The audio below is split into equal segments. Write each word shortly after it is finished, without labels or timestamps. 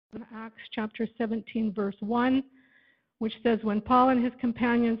Acts chapter 17, verse 1, which says, when Paul and his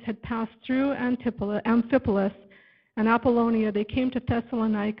companions had passed through Amphipolis and Apollonia, they came to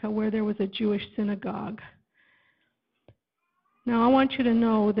Thessalonica, where there was a Jewish synagogue. Now, I want you to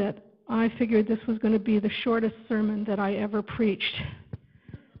know that I figured this was going to be the shortest sermon that I ever preached.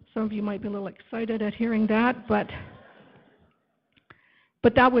 Some of you might be a little excited at hearing that, but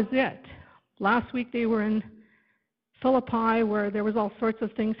that was it. Last week they were in Philippi, where there was all sorts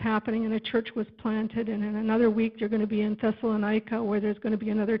of things happening, and a church was planted. And in another week, you're going to be in Thessalonica, where there's going to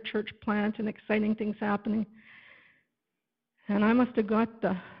be another church plant and exciting things happening. And I must have got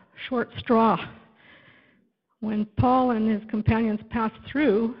the short straw. When Paul and his companions passed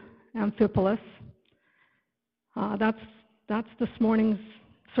through Amphipolis, that's this morning's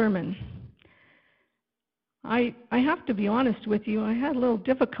sermon. I have to be honest with you, I had a little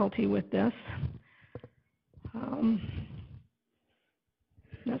difficulty with this.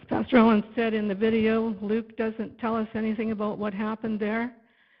 As Pastor Ellen said in the video, Luke doesn't tell us anything about what happened there.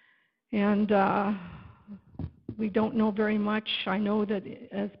 And we don't know very much. I know that,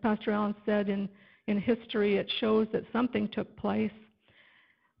 as Pastor Ellen said, in history it shows that something took place.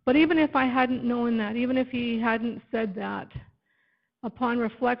 But even if I hadn't known that, even if he hadn't said that, upon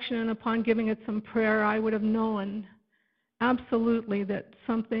reflection and upon giving it some prayer, I would have known absolutely that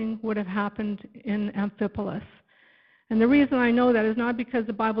something would have happened in Amphipolis. And the reason I know that is not because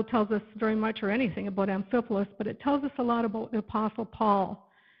the Bible tells us very much or anything about Amphipolis, but it tells us a lot about the Apostle Paul.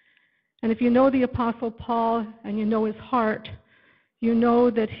 And if you know the Apostle Paul and you know his heart, you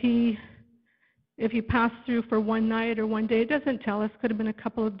know that if he passed through for one night or one day, it doesn't tell us, could have been a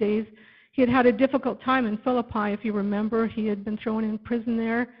couple of days. He had had a difficult time in Philippi, if you remember. He had been thrown in prison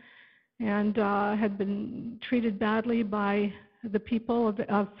there and had been treated badly by the people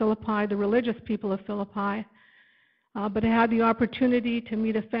of Philippi, the religious people of Philippi. But I had the opportunity to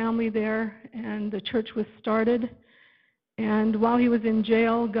meet a family there, and the church was started. And while he was in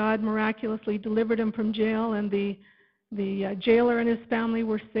jail, God miraculously delivered him from jail, and the jailer and his family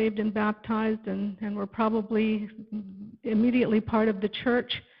were saved and baptized and were probably immediately part of the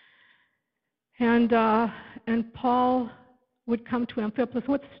church. And Paul would come to Amphipolis.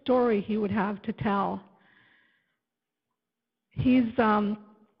 What story he would have to tell? His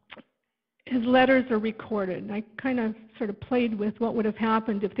letters are recorded. I kind of sort of played with what would have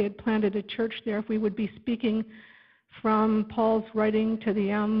happened if they had planted a church there, if we would be speaking from Paul's writing to the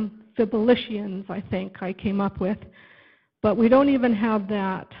Amphipolitians, I think I came up with. But we don't even have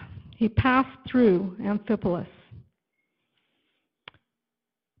that. He passed through Amphipolis.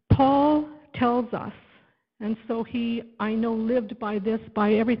 Paul tells us, and so he, I know, lived by this,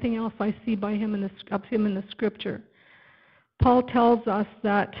 by everything else I see by him of him in the Scripture. Paul tells us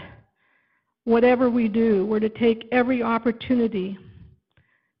that whatever we do, we're to take every opportunity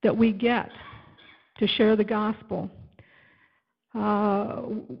that we get to share the gospel.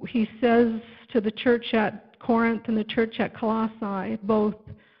 He says to the church at Corinth and the church at Colossae, both,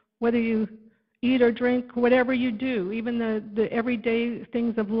 whether you eat or drink, whatever you do, even the everyday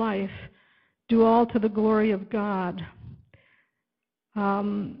things of life, do all to the glory of God.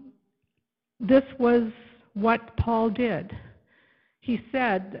 This was what Paul did. He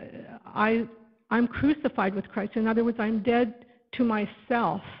said, I'm crucified with Christ. In other words, I'm dead to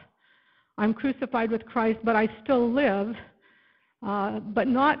myself. I'm crucified with Christ, but I still live, but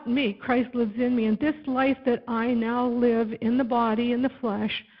not me. Christ lives in me. And this life that I now live in the body, in the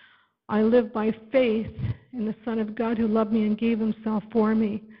flesh, I live by faith in the Son of God who loved me and gave himself for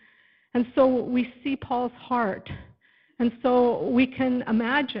me. And so we see Paul's heart. And so we can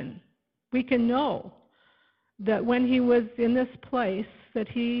imagine, we can know that when he was in this place, that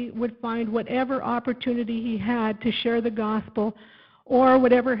he would find whatever opportunity he had to share the gospel, or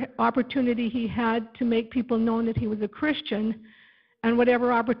whatever opportunity he had to make people know that he was a Christian, and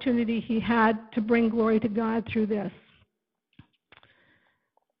whatever opportunity he had to bring glory to God through this.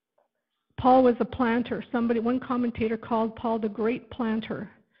 Paul was a planter. One commentator called Paul the great planter.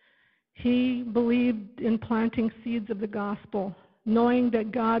 He believed in planting seeds of the gospel, knowing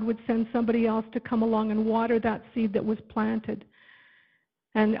that God would send somebody else to come along and water that seed that was planted.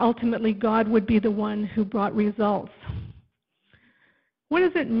 And ultimately, God would be the one who brought results. What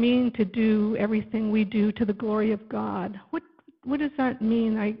does it mean to do everything we do to the glory of God? What does that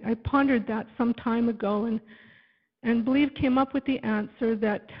mean? I pondered that some time ago and came up with the answer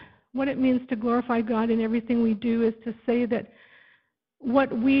that what it means to glorify God in everything we do is to say that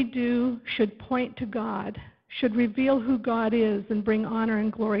what we do should point to God, should reveal who God is and bring honor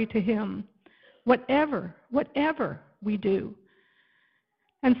and glory to him. Whatever we do.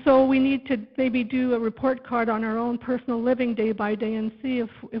 And so we need to maybe do a report card on our own personal living day by day and see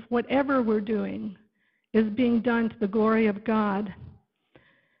if whatever we're doing is being done to the glory of God.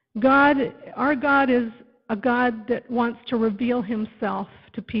 Our God is a God that wants to reveal himself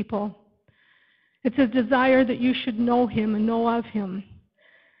to people. It's a desire that you should know him and know of him.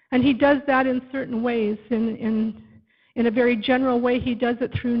 And he does that in certain ways. In a very general way, he does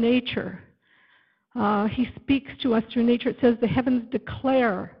it through nature. He speaks to us through nature. It says the heavens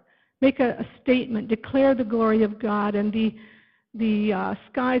declare, make a statement, declare the glory of God, and the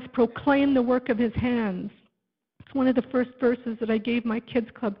skies proclaim the work of his hands. It's one of the first verses that I gave my kids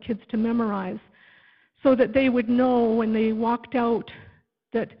club kids to memorize, so that they would know when they walked out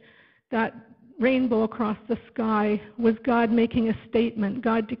that rainbow across the sky was God making a statement,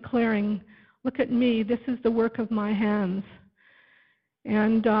 God declaring, look at me, this is the work of my hands.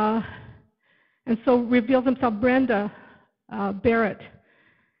 And so reveals himself. Brenda Barrett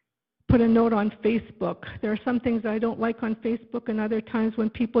put a note on Facebook. There are some things I don't like on Facebook, and other times when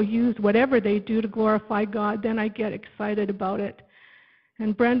people use whatever they do to glorify God, then I get excited about it.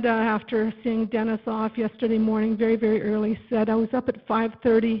 And Brenda, after seeing Dennis off yesterday morning very, very early, said, I was up at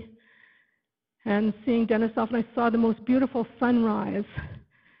 5:30 and seeing Dennis off, and I saw the most beautiful sunrise.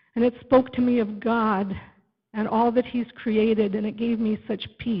 And it spoke to me of God and all that he's created, and it gave me such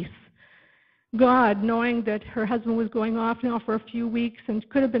peace. God, knowing that her husband was going off now for a few weeks and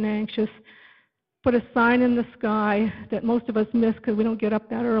could have been anxious, put a sign in the sky that most of us miss because we don't get up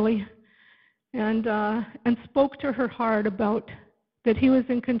that early, and spoke to her heart about that he was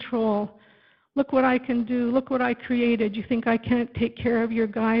in control. Look what I can do. Look what I created. You think I can't take care of your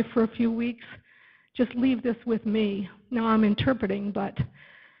guy for a few weeks? Just leave this with me. Now I'm interpreting, but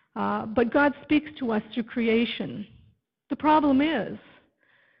God speaks to us through creation. The problem is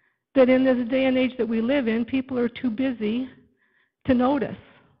that in this day and age that we live in, people are too busy to notice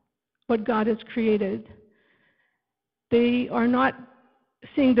what God has created. They are not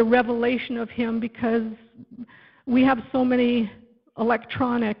seeing the revelation of him because we have so many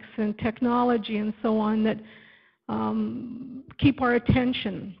electronics and technology and so on that keep our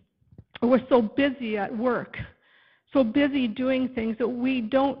attention. We're so busy at work, so busy doing things that we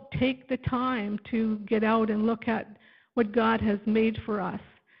don't take the time to get out and look at what God has made for us.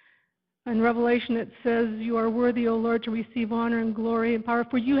 In Revelation it says, you are worthy, O Lord, to receive honor and glory and power,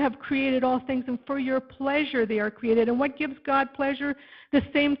 for you have created all things, and for your pleasure they are created. And what gives God pleasure? The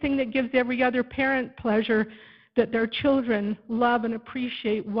same thing that gives every other parent pleasure, that their children love and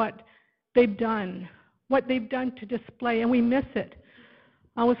appreciate what they've done to display, and we miss it.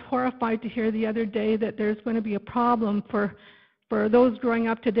 I was horrified to hear the other day that there's going to be a problem for those growing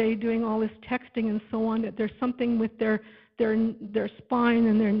up today doing all this texting and so on, that there's something with their spine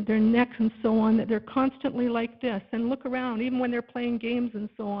and their necks and so on, that they're constantly like this. And look around, even when they're playing games and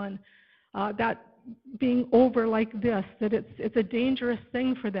so on, that being over like this, that it's a dangerous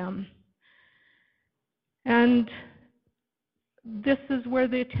thing for them. And this is where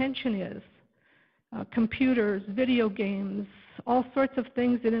the attention is. Computers, video games, all sorts of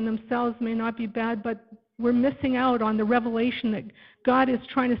things that in themselves may not be bad, but we're missing out on the revelation that God is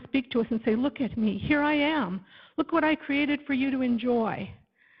trying to speak to us and say, look at me, here I am. Look what I created for you to enjoy.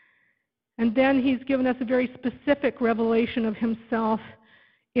 And then he's given us a very specific revelation of himself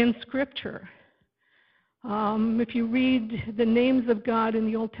in Scripture. If you read the names of God in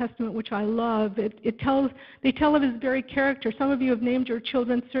the Old Testament, which I love, they tell of his very character. Some of you have named your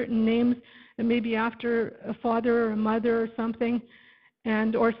children certain names, and maybe after a father or a mother or something,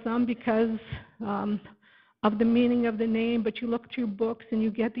 or some because of the meaning of the name, but you look through books and you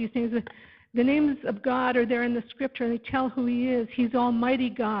get these names. The names of God are there in the Scripture, and they tell who he is. He's Almighty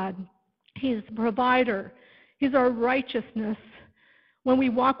God. He's provider. He's our righteousness. When we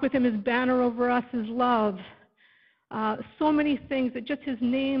walk with him, his banner over us is love. So many things that just his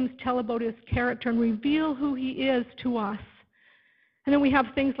names tell about his character and reveal who he is to us. And then we have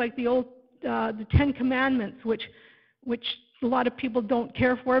things like the Ten Commandments, which a lot of people don't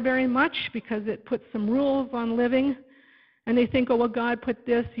care for very much because it puts some rules on living. And they think, oh, well, God put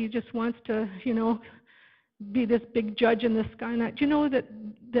this. He just wants to, be this big judge in the sky. Do you know that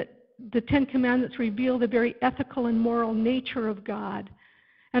the Ten Commandments reveal the very ethical and moral nature of God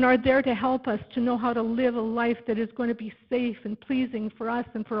and are there to help us to know how to live a life that is going to be safe and pleasing for us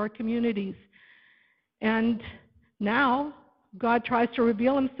and for our communities? And now God tries to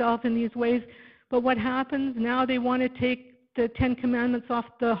reveal himself in these ways, but what happens? Now they want to take the Ten Commandments off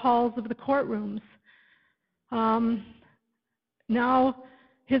the halls of the courtrooms. Now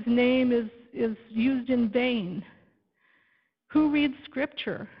his name is used in vain. Who reads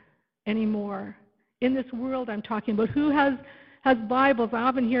Scripture anymore? In this world I'm talking about, who has has Bibles. I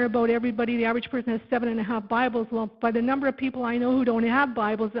often hear about everybody, the average person has 7.5 Bibles. Well, by the number of people I know who don't have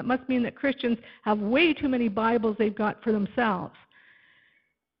Bibles, that must mean that Christians have way too many Bibles they've got for themselves.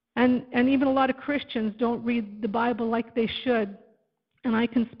 And even a lot of Christians don't read the Bible like they should. And I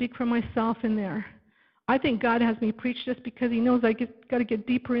can speak for myself in there. I think God has me preach this because he knows I got to get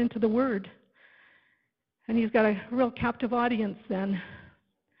deeper into the Word. And he's got a real captive audience then.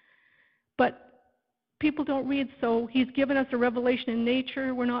 But people don't read, so he's given us a revelation in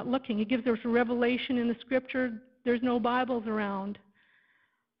nature. We're not looking. He gives us a revelation in the Scripture. There's no Bibles around.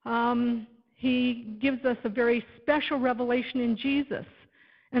 He gives us a very special revelation in Jesus.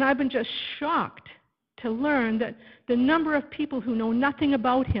 And I've been just shocked to learn that the number of people who know nothing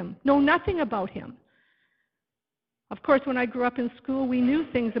about him, know nothing about him. Of course, when I grew up in school, we knew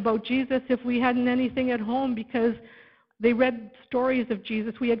things about Jesus if we hadn't anything at home because they read stories of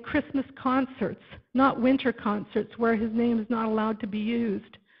Jesus. We had Christmas concerts, not winter concerts where his name is not allowed to be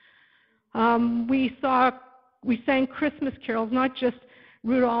used. We sang Christmas carols, not just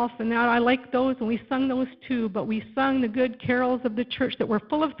Rudolph and that. I like those, and we sung those too, but we sung the good carols of the church that were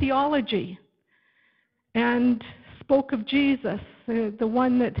full of theology and spoke of Jesus, the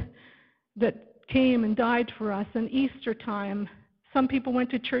one that came and died for us. And Easter time, some people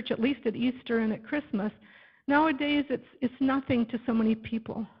went to church at least at Easter and at Christmas. Nowadays, it's nothing to so many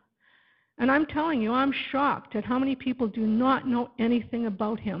people. And I'm telling you, I'm shocked at how many people do not know anything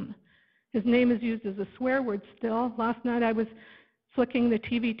about him. His name is used as a swear word still. Last night I was flicking the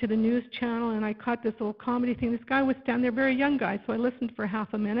TV to the news channel, and I caught this little comedy thing. This guy was standing there, very young guy, so I listened for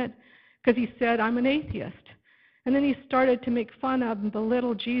half a minute because he said, "I'm an atheist." And then he started to make fun of and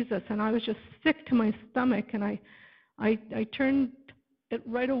belittle Jesus, and I was just sick to my stomach, and I turned it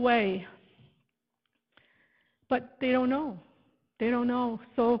right away. But they don't know. They don't know.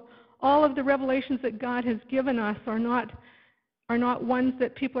 So all of the revelations that God has given us are not ones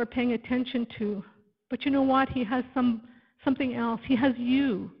that people are paying attention to. But you know what? He has something else. He has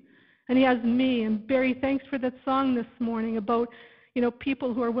you, and he has me. And Barry, thanks for that song this morning about,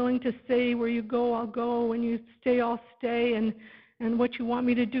 people who are willing to say, where you go, I'll go. When you stay, I'll stay. And what you want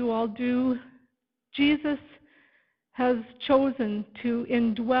me to do, I'll do. Jesus has chosen to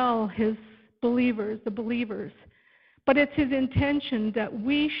indwell his believers, the believers. But it's his intention that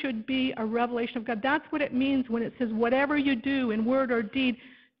we should be a revelation of God. That's what it means when it says, whatever you do in word or deed,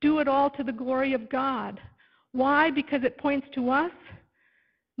 do it all to the glory of God. Why? Because it points to us?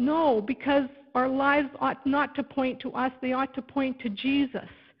 No, because our lives ought not to point to us. They ought to point to Jesus.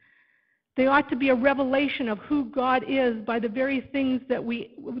 They ought to be a revelation of who God is by the very things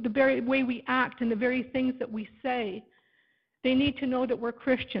the very way we act and the very things that we say. They need to know that we're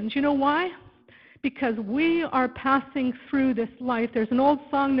Christians. You know why? Because we are passing through this life. There's an old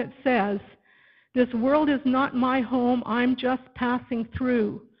song that says, "This world is not my home, I'm just passing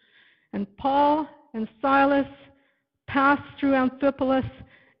through." And Paul and Silas passed through Amphipolis,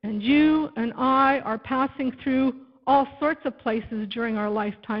 and you and I are passing through all sorts of places during our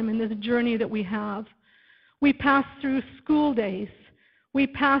lifetime in this journey that we have. We pass through school days. We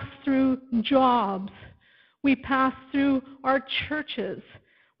pass through jobs. We pass through our churches.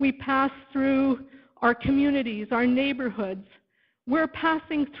 We pass through our communities, our neighborhoods. We're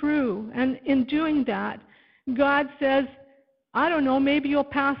passing through, and in doing that, God says, I don't know, maybe you'll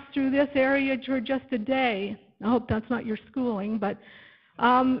pass through this area for just a day. I hope that's not your schooling, but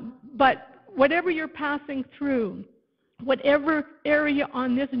whatever you're passing through, whatever area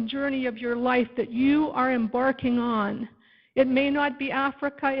on this journey of your life that you are embarking on, it may not be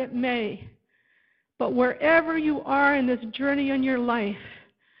Africa, it may, but wherever you are in this journey in your life,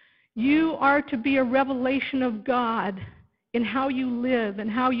 you are to be a revelation of God in how you live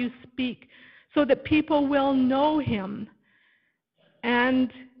and how you speak so that people will know him.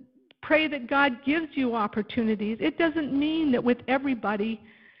 And pray that God gives you opportunities. It doesn't mean that with everybody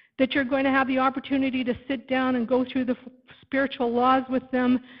that you're going to have the opportunity to sit down and go through the spiritual laws with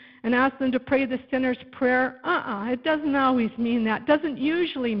them and ask them to pray the sinner's prayer. It doesn't always mean that. It doesn't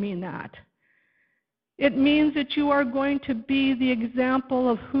usually mean that. It means that you are going to be the example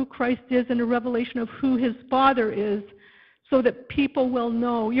of who Christ is and a revelation of who his Father is so that people will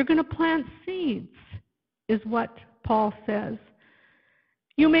know. You're going to plant seeds, is what Paul says.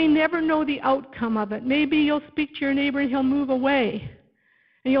 You may never know the outcome of it. Maybe you'll speak to your neighbor and he'll move away,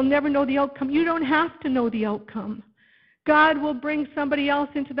 and you'll never know the outcome. You don't have to know the outcome. God will bring somebody else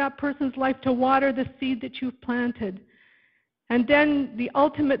into that person's life to water the seed that you've planted. And then the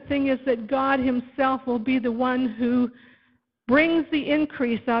ultimate thing is that God himself will be the one who brings the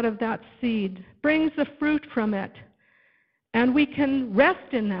increase out of that seed, brings the fruit from it. And we can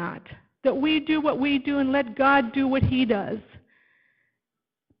rest in that we do what we do and let God do what he does.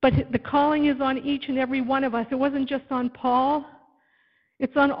 But the calling is on each and every one of us. It wasn't just on Paul.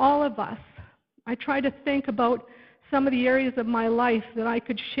 It's on all of us. I try to think about some of the areas of my life that I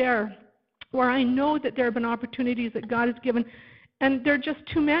could share where I know that there have been opportunities that God has given, and there are just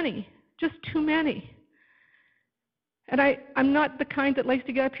too many, just too many. And I'm not the kind that likes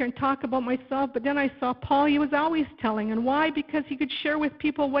to get up here and talk about myself, but then I saw Paul, he was always telling. And why? Because he could share with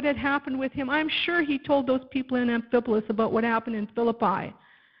people what had happened with him. I'm sure he told those people in Amphipolis about what happened in Philippi.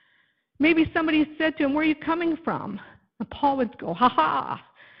 Maybe somebody said to him, where are you coming from? And Paul would go, ha,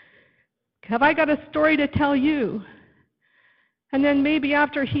 have I got a story to tell you? And then maybe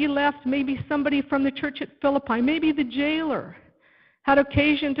after he left, maybe somebody from the church at Philippi, maybe the jailer, had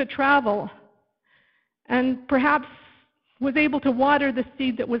occasion to travel and perhaps was able to water the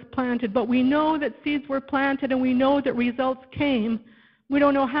seed that was planted. But we know that seeds were planted and we know that results came. We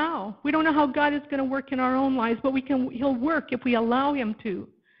don't know how. We don't know how God is going to work in our own lives, but He'll work if we allow Him to.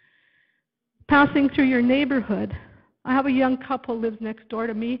 Passing through your neighborhood. I have a young couple lives next door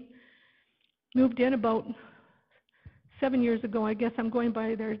to me. Moved in about 7 years ago. I guess I'm going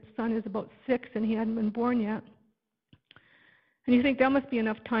by their son is about 6 and he hadn't been born yet. And you think that must be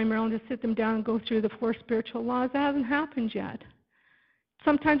enough time around to sit them down and go through the 4 spiritual laws. That hasn't happened yet.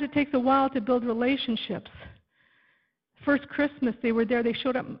 Sometimes it takes a while to build relationships. First Christmas they were there. They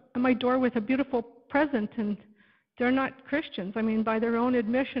showed up at my door with a beautiful present, and they're not Christians. I mean, by their own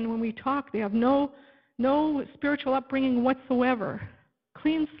admission, when we talk, they have no spiritual upbringing whatsoever.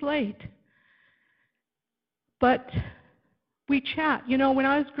 Clean slate. But we chat. You know, when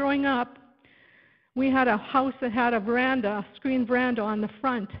I was growing up, we had a house that had a veranda, a screen veranda on the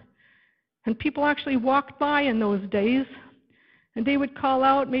front. And people actually walked by in those days. And they would call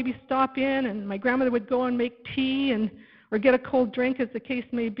out, maybe stop in, and my grandmother would go and make tea or get a cold drink, as the case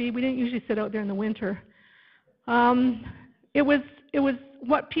may be. We didn't usually sit out there in the winter. It was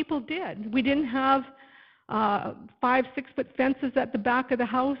what people did. We didn't have 5-6 foot fences at the back of the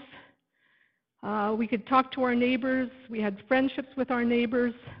house. We could talk to our neighbors. We had friendships with our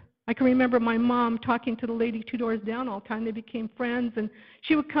neighbors. I can remember my mom talking to the lady 2 doors down all the time. They became friends, and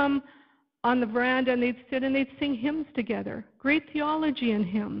she would come on the veranda and they'd sit and they'd sing hymns together. Great theology in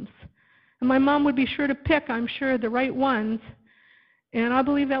hymns. And my mom would be sure to pick, I'm sure, the right ones. And I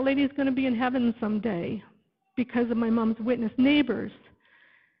believe that lady is going to be in heaven someday because of my mom's witness. Neighbors.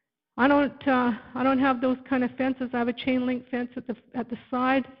 I don't have those kind of fences. I have a chain link fence at the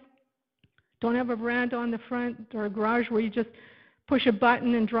side. Don't have a veranda on the front or a garage where you just push a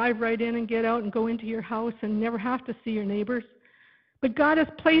button and drive right in and get out and go into your house and never have to see your neighbors. But God has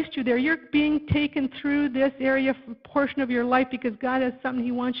placed you there. You're being taken through this area, portion of your life, because God has something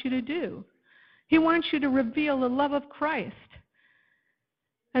He wants you to do. He wants you to reveal the love of Christ.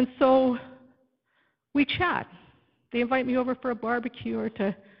 And so we chat. They invite me over for a barbecue or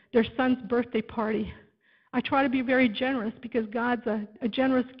to their son's birthday party. I try to be very generous because God's a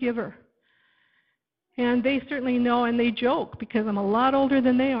generous giver. And they certainly know, and they joke because I'm a lot older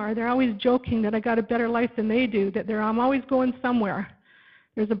than they are. They're always joking that I got a better life than they do, that I'm always going somewhere.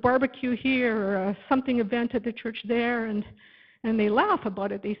 There's a barbecue here or something event at the church there, and they laugh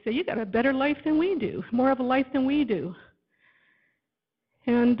about it. They say, you got a better life than we do, more of a life than we do.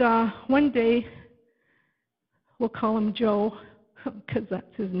 And one day, we'll call him Joe, because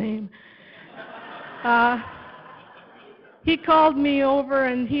that's his name. He called me over,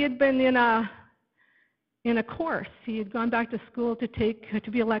 and he had been in a course. He had gone back to school to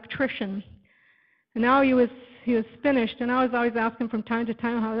be an electrician. And now he was finished, and I was always asking from time to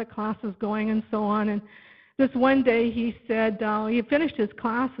time how the class was going and so on. And this one day he said, he had finished his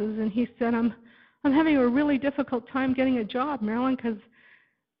classes, and he said, I'm having a really difficult time getting a job, Marilyn, because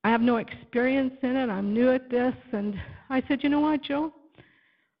I have no experience in it. I'm new at this. And I said, you know what, Joe?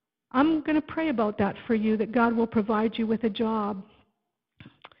 I'm going to pray about that for you, that God will provide you with a job.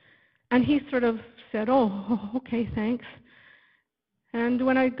 And he sort of said, oh, okay, thanks. And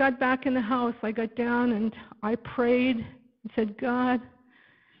when I got back in the house, I got down and I prayed and said, God,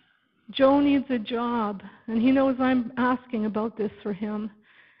 Joe needs a job, and he knows I'm asking about this for him,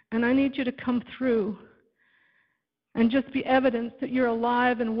 and I need you to come through and just be evidence that you're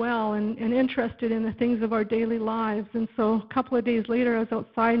alive and well and interested in the things of our daily lives. And so a couple of days later, I was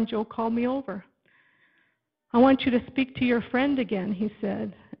outside, and Joe called me over. I want you to speak to your friend again, he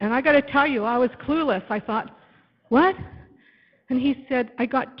said. And I got to tell you, I was clueless. I thought, what? And he said, I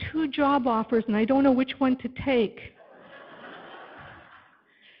got 2 job offers, and I don't know which one to take.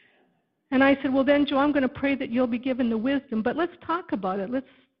 And I said, well, then, Joe, I'm going to pray that you'll be given the wisdom, but let's talk about it.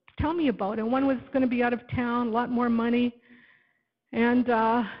 Tell me about it. One was going to be out of town, a lot more money. And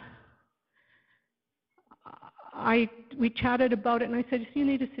we chatted about it, and I said, you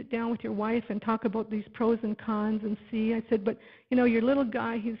need to sit down with your wife and talk about these pros and cons and see. I said, but your little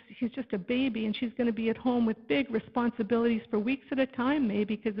guy, he's just a baby, and she's going to be at home with big responsibilities for weeks at a time,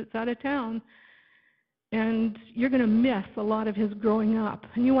 maybe, because it's out of town. And you're going to miss a lot of his growing up,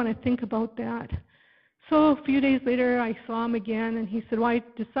 and you want to think about that. So a few days later, I saw him again, and he said, well, I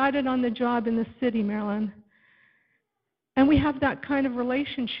decided on the job in the city, Marilyn. And we have that kind of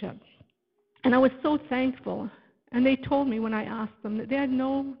relationship. And I was so thankful. And they told me when I asked them that they had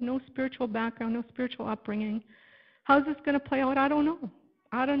no spiritual background, no spiritual upbringing. How's this going to play out? I don't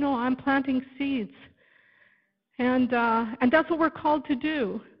know. I'm planting seeds. And that's what we're called to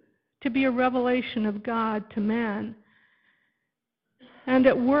do, to be a revelation of God to man. And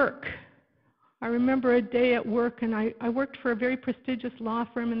at work, I remember a day at work, and I worked for a very prestigious law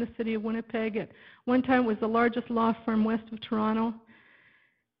firm in the city of Winnipeg. At one time, it was the largest law firm west of Toronto.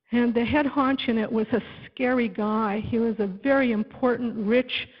 And the head honch in it was a scary guy. He was a very important,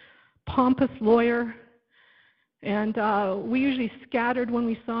 rich, pompous lawyer. And we usually scattered when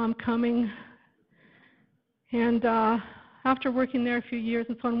we saw him coming. And after working there a few years,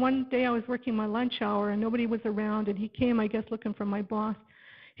 and so on, one day I was working my lunch hour, and nobody was around, and he came, I guess, looking for my boss.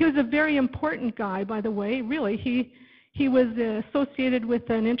 He was a very important guy, by the way, really. He was associated with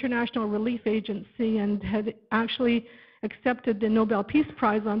an international relief agency and had actually accepted the Nobel Peace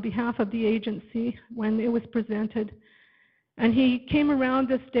Prize on behalf of the agency when it was presented. And he came around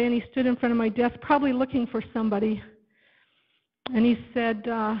this day, and he stood in front of my desk, probably looking for somebody. And he said,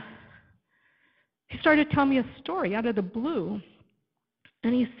 he started telling me a story out of the blue.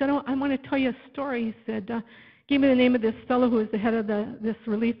 And he said, oh, I want to tell you a story. He said, gave me the name of this fellow who was the head of this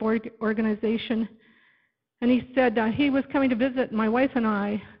relief organization. And he said he was coming to visit my wife and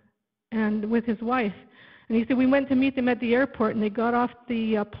I, and with his wife. And he said, we went to meet them at the airport, and they got off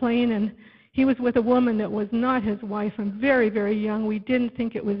the plane, and he was with a woman that was not his wife and very, very young. We didn't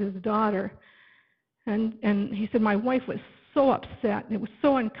think it was his daughter. And he said, my wife was so upset, and it was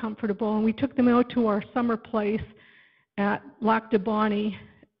so uncomfortable, and we took them out to our summer place at Lac de Bonnie.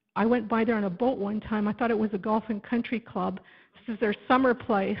 I went by there on a boat one time. I thought it was a golf and country club. This is their summer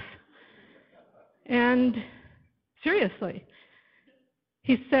place. And seriously,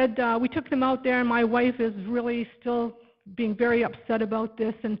 he said, we took them out there, and my wife is really still being very upset about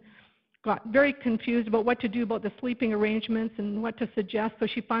this and got very confused about what to do about the sleeping arrangements and what to suggest. So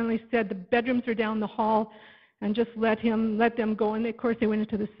she finally said, the bedrooms are down the hall, and just let them go. And of course, they went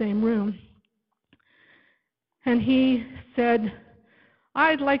into the same room. And he said,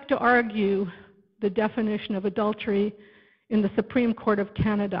 I'd like to argue the definition of adultery in the Supreme Court of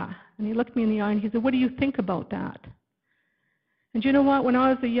Canada. And he looked me in the eye and he said, what do you think about that? And you know what? When I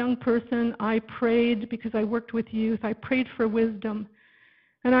was a young person, I prayed, because I worked with youth, I prayed for wisdom.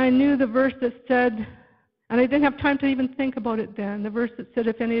 And I knew the verse that said, and I didn't have time to even think about it then, the verse that said,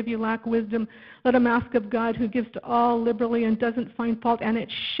 if any of you lack wisdom, let him ask of God, who gives to all liberally and doesn't find fault, and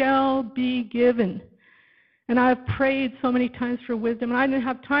it shall be given. And I've prayed so many times for wisdom, and I didn't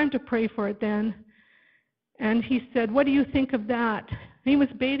have time to pray for it then. And he said, what do you think of that? And he was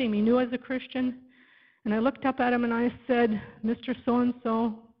baiting me, knew I was a Christian. And I looked up at him and I said, Mr.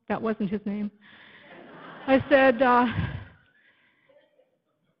 So-and-so, that wasn't his name. I said,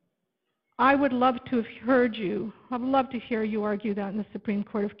 I would love to have heard you. I'd love to hear you argue that in the Supreme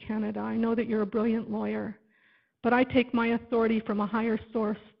Court of Canada. I know that you're a brilliant lawyer, but I take my authority from a higher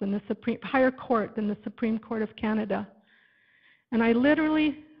source than higher court than the Supreme Court of Canada. And I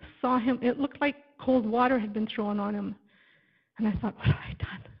literally saw him. It looked like cold water had been thrown on him. And I thought, what have I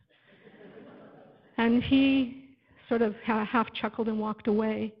done? And he sort of half chuckled and walked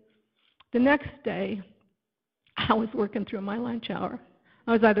away. The next day, I was working through my lunch hour.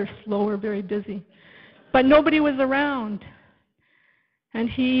 I was either slow or very busy. But nobody was around.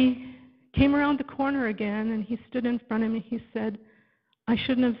 And he came around the corner again, and he stood in front of me. He said, I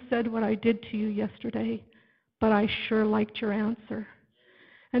shouldn't have said what I did to you yesterday, but I sure liked your answer.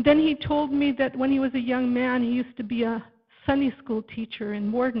 And then he told me that when he was a young man, he used to be a Sunday school teacher in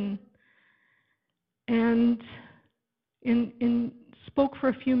Morden. And spoke for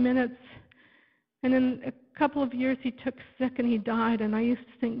a few minutes. And in a couple of years, he took sick and he died. And I used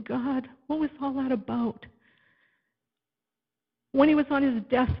to think, God, what was all that about? When he was on his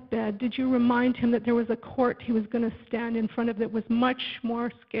deathbed, did you remind him that there was a court he was going to stand in front of that was much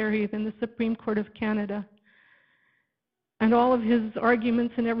more scary than the Supreme Court of Canada? And all of his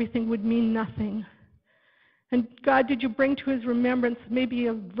arguments and everything would mean nothing. And God, did you bring to his remembrance maybe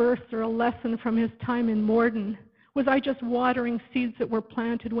a verse or a lesson from his time in Morden? Was I just watering seeds that were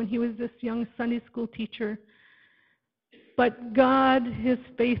planted when he was this young Sunday school teacher? But God is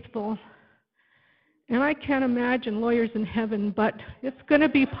faithful. And I can't imagine lawyers in heaven, but it's going to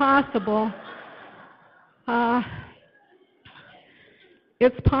be possible.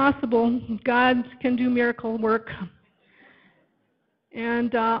 It's possible. God can do miracle work.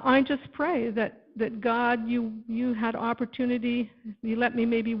 And I just pray that God, you had opportunity. You let me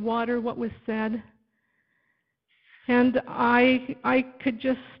maybe water what was said. And I could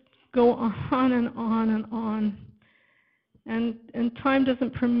just go on and on and on. And time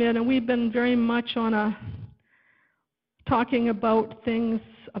doesn't permit. And we've been very much on talking about things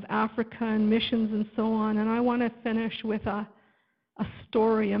of Africa and missions and so on. And I want to finish with a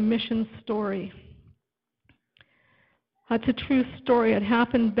story, a mission story. It's a true story. It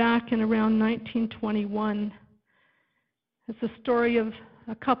happened back in around 1921. It's a story of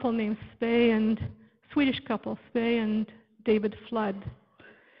a couple named Swedish couple, Svea and David Flood.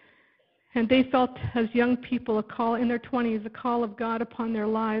 And they felt as young people a call in their 20s, a call of God upon their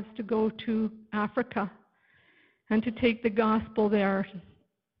lives to go to Africa and to take the gospel there.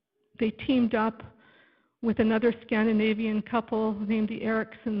 They teamed up with another Scandinavian couple named the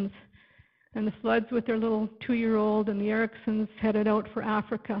Eriksons, and the Floods with their little 2-year-old, and the Eriksons headed out for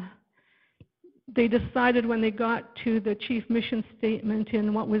Africa. They decided when they got to the chief mission statement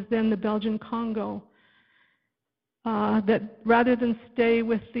in what was then the Belgian Congo, that rather than stay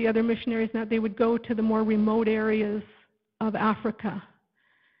with the other missionaries, that they would go to the more remote areas of Africa.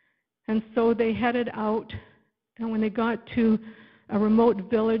 And so they headed out, and when they got to a remote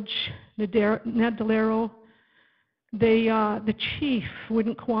village, Ndolero, the chief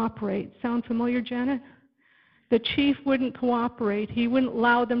wouldn't cooperate. Sound familiar, Janet? The chief wouldn't cooperate. He wouldn't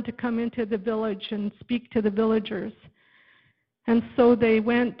allow them to come into the village and speak to the villagers. And so they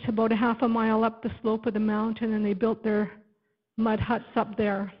went about a half a mile up the slope of the mountain, and they built their mud huts up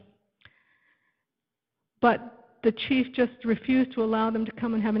there. But the chief just refused to allow them to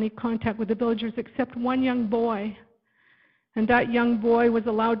come and have any contact with the villagers except one young boy. And that young boy was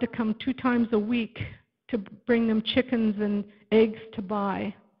allowed to come 2 times a week to bring them chickens and eggs to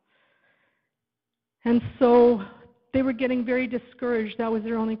buy. And so they were getting very discouraged. That was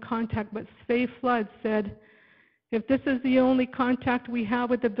their only contact. But Svea Flood said, if this is the only contact we have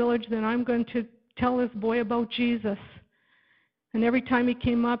with the village, then I'm going to tell this boy about Jesus. And every time he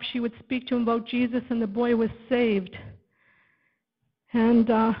came up, she would speak to him about Jesus, and the boy was saved. And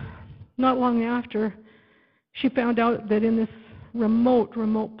not long after, she found out that in this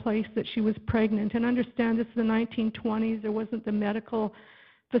remote place that she was pregnant. And understand, this is the 1920s. There wasn't the medical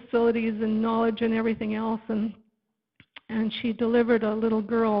facilities and knowledge and everything else. And she delivered a little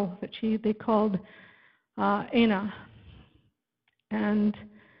girl that they called Anna. And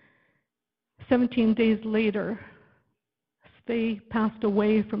 17 days later, Svea passed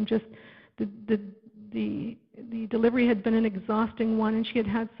away from just the delivery had been an exhausting one, and she had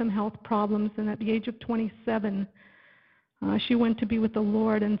had some health problems. And at the age of 27, she went to be with the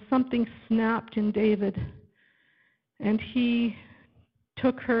Lord, and something snapped in David. And he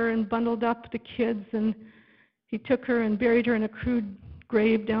took her and bundled up the kids, and he took her and buried her in a crude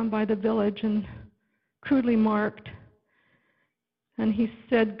grave down by the village, and crudely marked. And he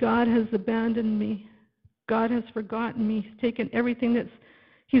said, God has abandoned me. God has forgotten me. He's taken everything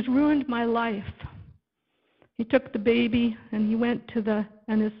he's ruined my life. He took the baby, and he went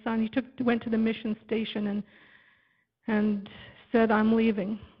and his son, went to the mission station and said, I'm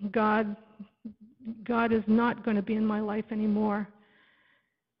leaving. God is not going to be in my life anymore.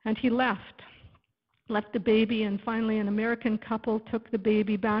 And he left the baby, and finally an American couple took the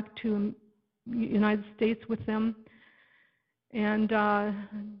baby back to the United States with them. And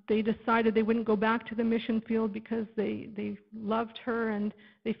they decided they wouldn't go back to the mission field because they loved her, and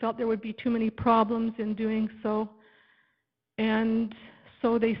they felt there would be too many problems in doing so. And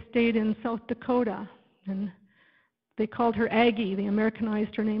so they stayed in South Dakota, and they called her Aggie. They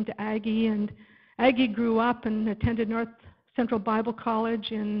Americanized her name to Aggie, and Aggie grew up and attended North Central Bible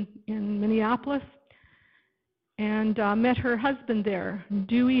College in Minneapolis, and met her husband there.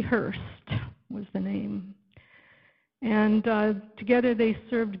 Dewey Hurst was the name. And together they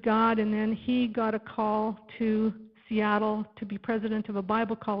served God, and then he got a call to Seattle to be president of a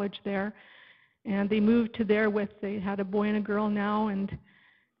Bible college there. And they moved to there they had a boy and a girl now, and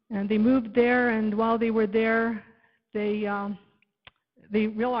they moved there, and while they were there, they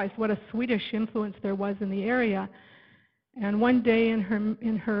realized what a Swedish influence there was in the area. And one day in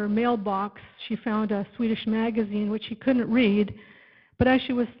her mailbox, she found a Swedish magazine, which she couldn't read, but as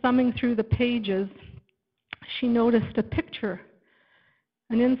she was thumbing through the pages, she noticed a picture,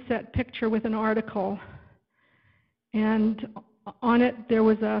 an inset picture with an article. And on it, there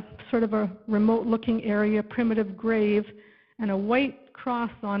was a sort of a remote-looking area, primitive grave, and a white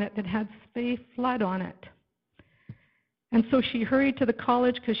cross on it that had Spey Flood on it. And so she hurried to the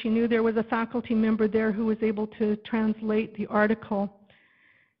college because she knew there was a faculty member there who was able to translate the article.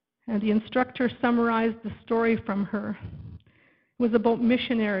 And the instructor summarized the story from her. It was about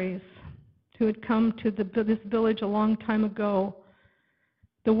missionaries who had come to this village a long time ago.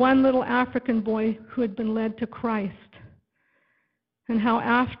 The one little African boy who had been led to Christ. And how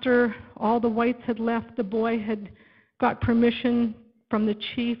after all the whites had left, the boy had got permission from the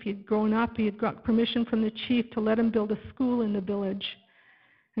chief. He had grown up. He had got permission from the chief to let him build a school in the village.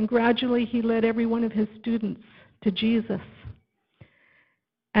 And gradually he led every one of his students to Jesus.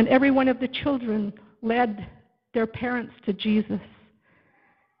 And every one of the children led their parents to Jesus.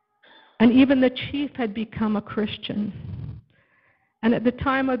 And even the chief had become a Christian. And at the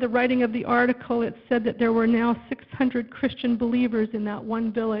time of the writing of the article, it said that there were now 600 Christian believers in that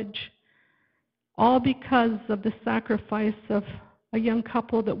one village, all because of the sacrifice of a young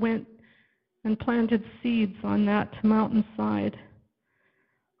couple that went and planted seeds on that mountainside.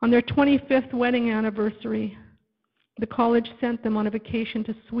 On their 25th wedding anniversary, the college sent them on a vacation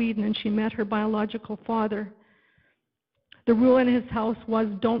to Sweden, and she met her biological father. The rule in his house was,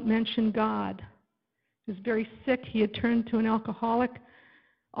 don't mention God. He was very sick. He had turned to an alcoholic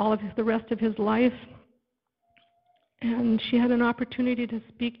the rest of his life. And she had an opportunity to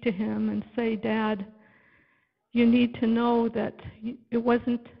speak to him and say, Dad, you need to know that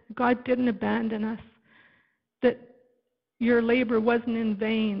God didn't abandon us, that your labor wasn't in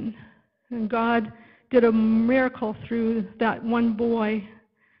vain. And God did a miracle through that one boy.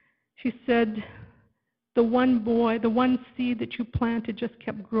 She said, the one boy, the one seed that you planted just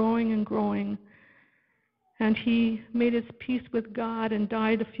kept growing and growing. And he made his peace with God and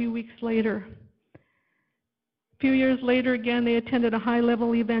died a few weeks later. A few years later, again, they attended a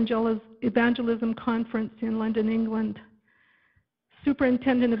high-level evangelism conference in London, England.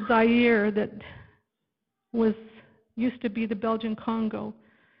 Superintendent of Zaire, that used to be the Belgian Congo,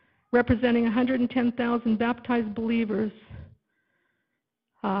 representing 110,000 baptized believers,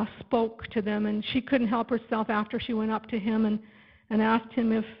 spoke to them, and she couldn't help herself after she went up to him and asked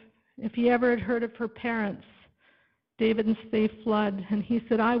him if he ever had heard of her parents, David and Spey Flood, and he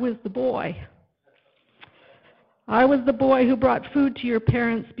said, I was the boy. I was the boy who brought food to your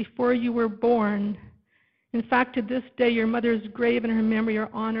parents before you were born. In fact, to this day, your mother's grave and her memory are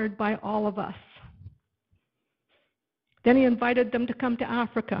honored by all of us. Then he invited them to come to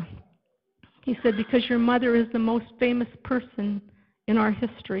Africa. He said, because your mother is the most famous person in our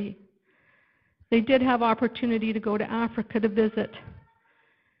history. They did have opportunity to go to Africa to visit.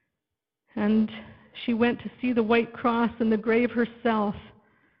 And she went to see the White Cross and the grave herself.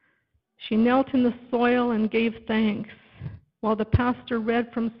 She knelt in the soil and gave thanks while the pastor read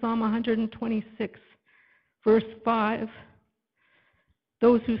from Psalm 126, verse 5.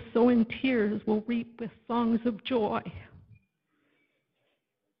 Those who sow in tears will reap with songs of joy.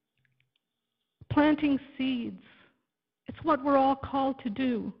 Planting seeds, it's what we're all called to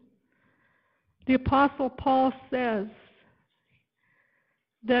do. The Apostle Paul says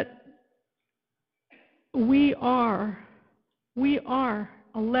that we are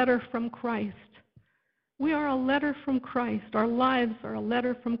a letter from Christ. We are a letter from Christ. Our lives are a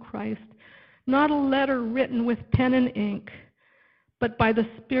letter from Christ. Not a letter written with pen and ink, but by the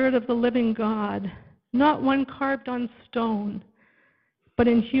Spirit of the living God. Not one carved on stone, but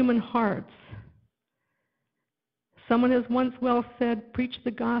in human hearts. Someone has once well said, preach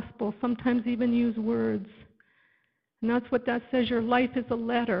the gospel, sometimes even use words. And that's what that says. Your life is a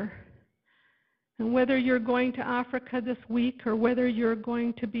letter. And whether you're going to Africa this week, or whether you're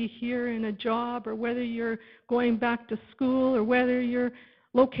going to be here in a job, or whether you're going back to school, or whether you're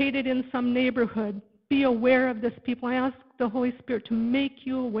located in some neighborhood, be aware of this, people. I ask the Holy Spirit to make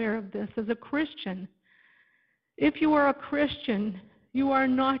you aware of this as a Christian. If you are a Christian, you are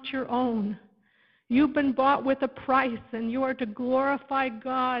not your own. You've been bought with a price, and you are to glorify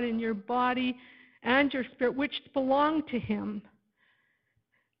God in your body and your spirit, which belong to Him.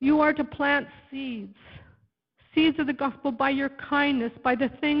 You are to plant seeds of the gospel by your kindness, by the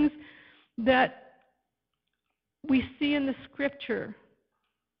things that we see in the Scripture.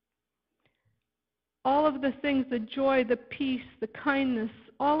 All of the things, the joy, the peace, the kindness,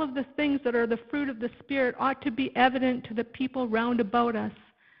 all of the things that are the fruit of the Spirit ought to be evident to the people round about us.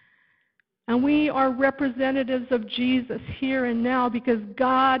 And we are representatives of Jesus here and now because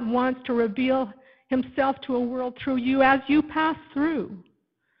God wants to reveal Himself to a world through you as you pass through.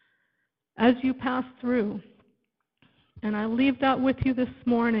 As you pass through. And I leave that with you this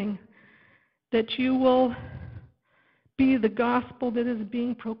morning, that you will be the gospel that is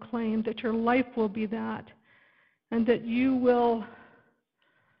being proclaimed, that your life will be that, and that you will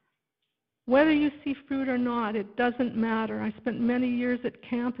Whether you see fruit or not, it doesn't matter. I spent many years at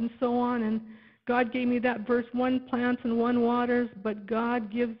camp and so on, and God gave me that verse, one plants and one waters, but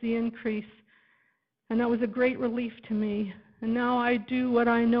God gives the increase. And that was a great relief to me. And now I do what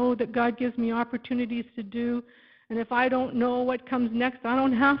I know that God gives me opportunities to do. And if I don't know what comes next, I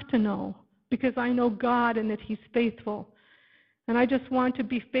don't have to know, because I know God and that He's faithful. And I just want to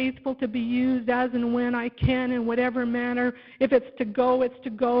be faithful to be used as and when I can in whatever manner. If it's to go, it's to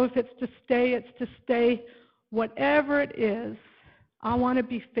go. If it's to stay, it's to stay. Whatever it is, I want to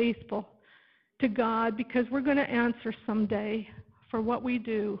be faithful to God, because we're going to answer someday for what we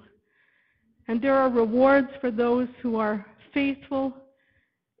do. And there are rewards for those who are faithful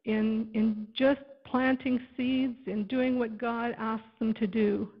in just planting seeds, in doing what God asks them to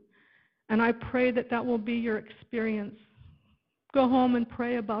do. And I pray that that will be your experience. Go home and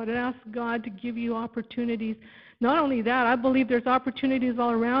pray about it. Ask God to give you opportunities. Not only that, I believe there's opportunities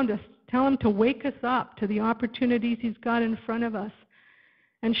all around us. Tell Him to wake us up to the opportunities He's got in front of us,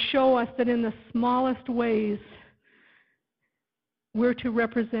 and show us that in the smallest ways we're to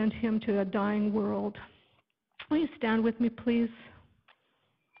represent Him to a dying world. Will you stand with me, please?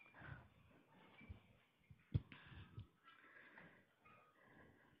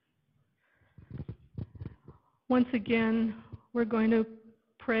 Once again, we're going to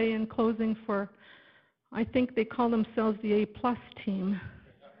pray in closing for, I think they call themselves the A-plus team.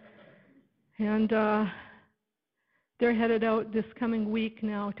 And they're headed out this coming week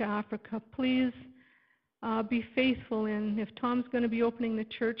now to Africa. Please be faithful in, if Tom's going to be opening the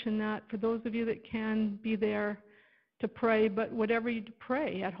church and that, for those of you that can be there to pray, but whatever you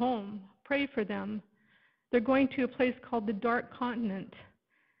pray at home, pray for them. They're going to a place called the Dark Continent,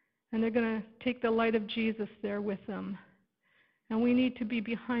 and they're going to take the light of Jesus there with them. And we need to be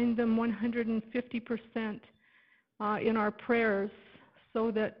behind them 150% in our prayers,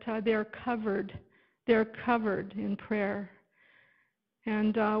 so that they're covered in prayer.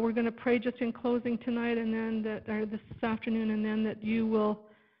 And we're going to pray just in closing tonight, and then this afternoon, and then that you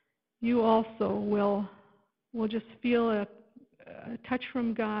also will just feel a touch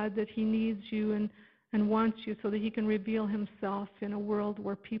from God that He needs you and wants you, so that He can reveal Himself in a world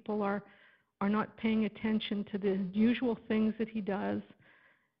where people are not paying attention to the usual things that He does.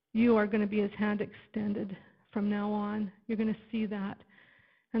 You are going to be His hand extended from now on. You're going to see that.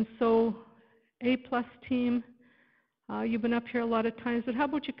 And so, A-plus team, you've been up here a lot of times, but how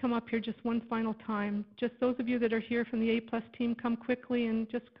about you come up here just one final time? Just those of you that are here from the A-plus team, come quickly and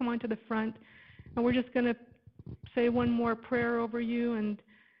just come on to the front. And we're just going to say one more prayer over you and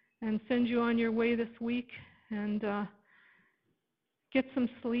send you on your way this week. And get some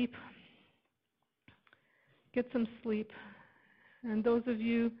sleep. Get some sleep. And those of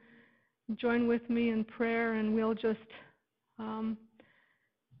you, join with me in prayer, and we'll just,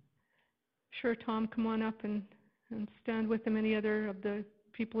 sure, Tom, come on up and stand with them. Any other of the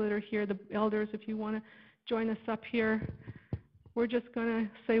people that are here, the elders, if you want to join us up here. We're just going to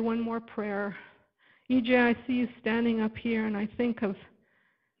say one more prayer. EJ, I see you standing up here, and I think of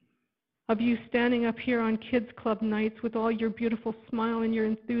you standing up here on Kids Club nights with all your beautiful smile and your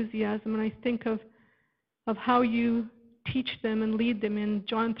enthusiasm, and I think of how you teach them and lead them in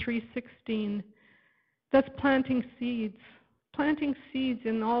John 3:16. That's planting seeds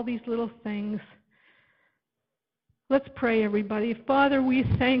in all these little things. Let's pray, everybody. Father, we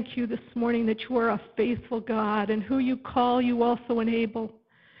thank you this morning that you are a faithful God, and who you call, you also enable.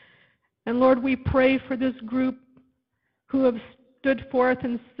 And Lord, we pray for this group who have stood forth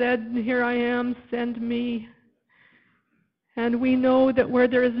and said, here I am, send me. And we know that where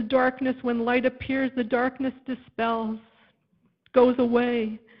there is darkness, when light appears, the darkness dispels, goes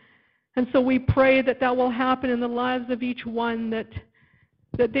away. And so we pray that that will happen in the lives of each one, that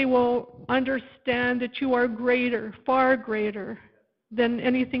they will understand that you are greater, far greater than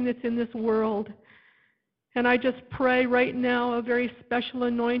anything that's in this world. And I just pray right now a very special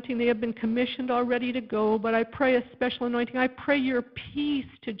anointing. They have been commissioned already to go, but I pray a special anointing. I pray your peace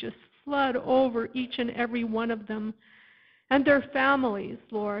to just flood over each and every one of them and their families,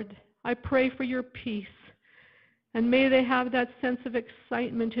 Lord. I pray for your peace. And may they have that sense of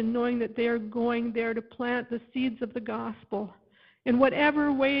excitement in knowing that they are going there to plant the seeds of the gospel. In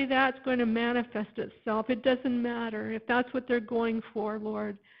whatever way that's going to manifest itself, it doesn't matter if that's what they're going for,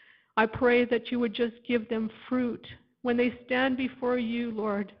 Lord. I pray that you would just give them fruit. When they stand before you,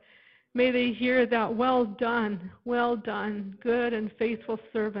 Lord, may they hear that, well done, good and faithful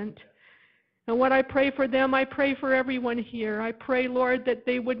servant. And what I pray for them, I pray for everyone here. I pray, Lord, that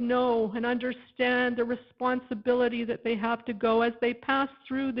they would know and understand the responsibility that they have to go as they pass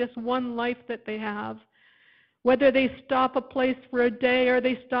through this one life that they have. Whether they stop a place for a day or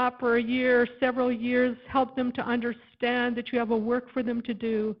they stop for a year or several years, help them to understand that you have a work for them to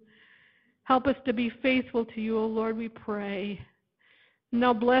do. Help us to be faithful to you, O Lord, we pray.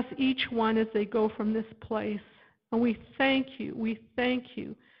 Now bless each one as they go from this place. And we thank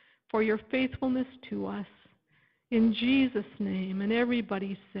you for your faithfulness to us. In Jesus' name, and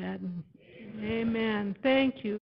everybody said, amen. Thank you.